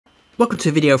Welcome to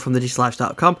a video from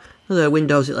thedigitallife.com, another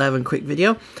Windows 11 quick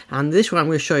video, and this one I'm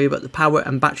going to show you about the power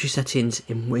and battery settings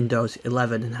in Windows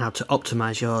 11 and how to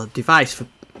optimize your device.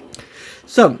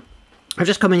 So I've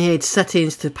just come in here to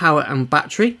settings to power and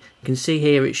battery. You can see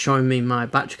here it's showing me my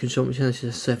battery consumption. This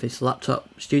is a Surface laptop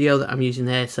studio that I'm using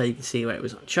there, so you can see where it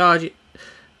was on charge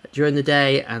during the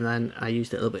day, and then I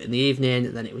used it a little bit in the evening,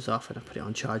 and then it was off and I put it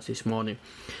on charge this morning.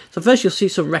 So first you'll see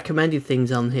some recommended things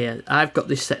on here. I've got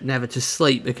this set never to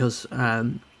sleep because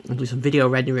I'm doing some video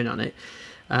rendering on it,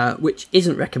 which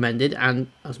isn't recommended, and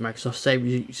as Microsoft say,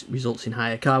 results in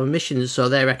higher carbon emissions, so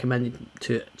they're recommended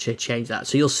to change that.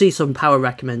 So you'll see some power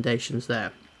recommendations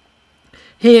there.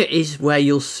 Here is where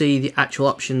you'll see the actual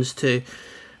options to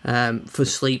for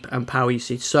sleep and power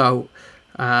usage. So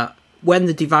when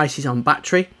the device is on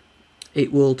battery,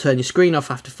 it will turn your screen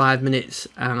off after 5 minutes,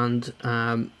 and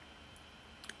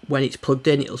when it's plugged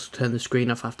in, it'll turn the screen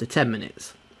off after 10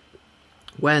 minutes.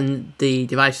 When the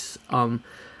device is on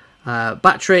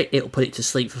battery, it'll put it to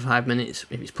sleep for 5 minutes.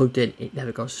 If it's plugged in, it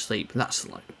never goes to sleep. And that's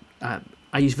like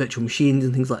I use virtual machines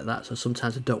and things like that, so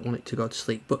sometimes I don't want it to go to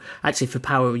sleep. But actually, for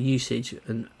power usage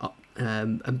and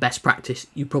best practice,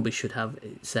 you probably should have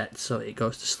it set so it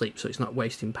goes to sleep, so it's not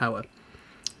wasting power.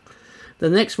 The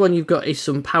next one you've got is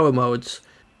some power modes.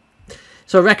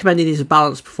 So recommended is a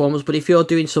balanced performance, but if you're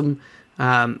doing some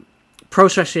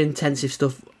processor intensive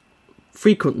stuff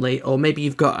frequently, or maybe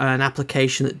you've got an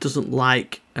application that doesn't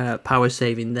like power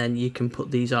saving, then you can put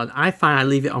these on. I find I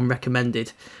leave it on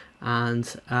recommended,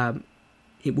 and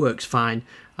it works fine.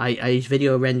 I use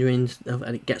video rendering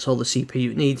and it gets all the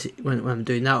CPU it needs when I'm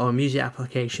doing that, or music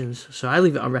applications, so I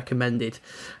leave it on recommended.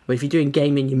 But if you're doing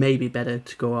gaming, you may be better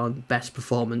to go on best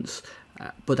performance,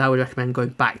 but I would recommend going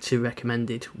back to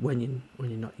recommended when you're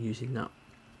not using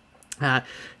that.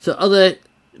 So other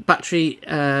battery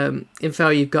info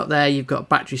you've got there, you've got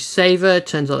battery saver,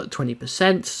 turns on at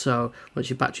 20%, so once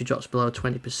your battery drops below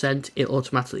 20%, it'll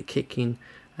automatically kick in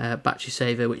battery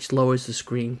saver, which lowers the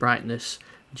screen brightness,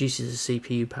 reduces the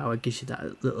CPU power, gives you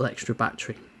that little extra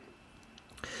battery.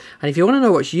 And if you want to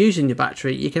know what's using your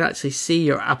battery, you can actually see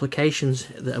your applications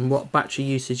and what battery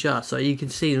usage are. So you can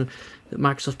see that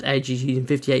Microsoft Edge is using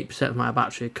 58% of my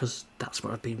battery, because that's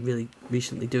what I've been really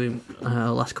recently doing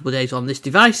the last couple of days on this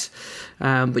device.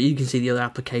 But you can see the other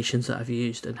applications that I've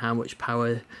used and how much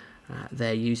power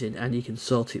they're using, and you can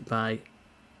sort it by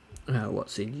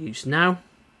what's in use now.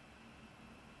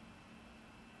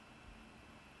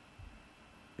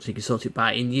 So you can sort it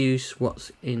by in use,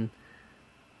 what's in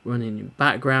running in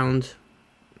background,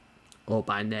 or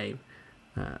by name.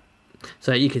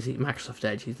 So you can see Microsoft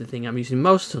Edge is the thing I'm using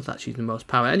most, so that's using the most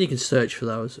power, and you can search for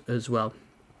those as well.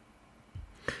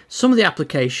 Some of the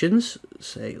applications,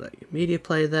 say like your media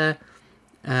player there,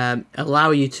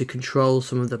 allow you to control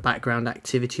some of the background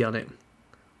activity on it.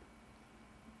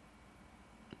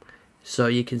 So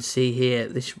you can see here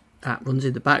this app runs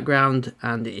in the background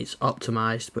and it's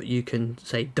optimized, but you can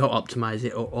say don't optimize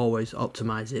it or always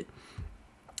optimize it.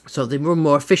 So they run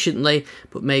more efficiently,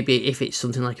 but maybe if it's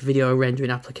something like a video rendering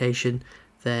application,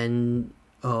 then,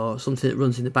 or something that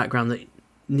runs in the background that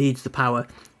needs the power,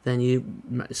 then you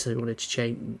might necessarily want to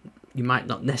change. You might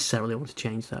not necessarily want to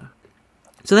change that.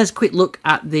 So there's a quick look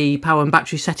at the power and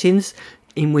battery settings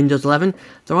in Windows 11.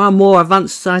 There are more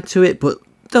advanced sides to it, but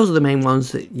those are the main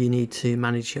ones that you need to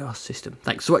manage your system.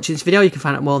 Thanks for watching this video. You can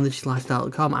find out more on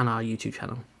thedigitallife.com and our YouTube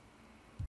channel.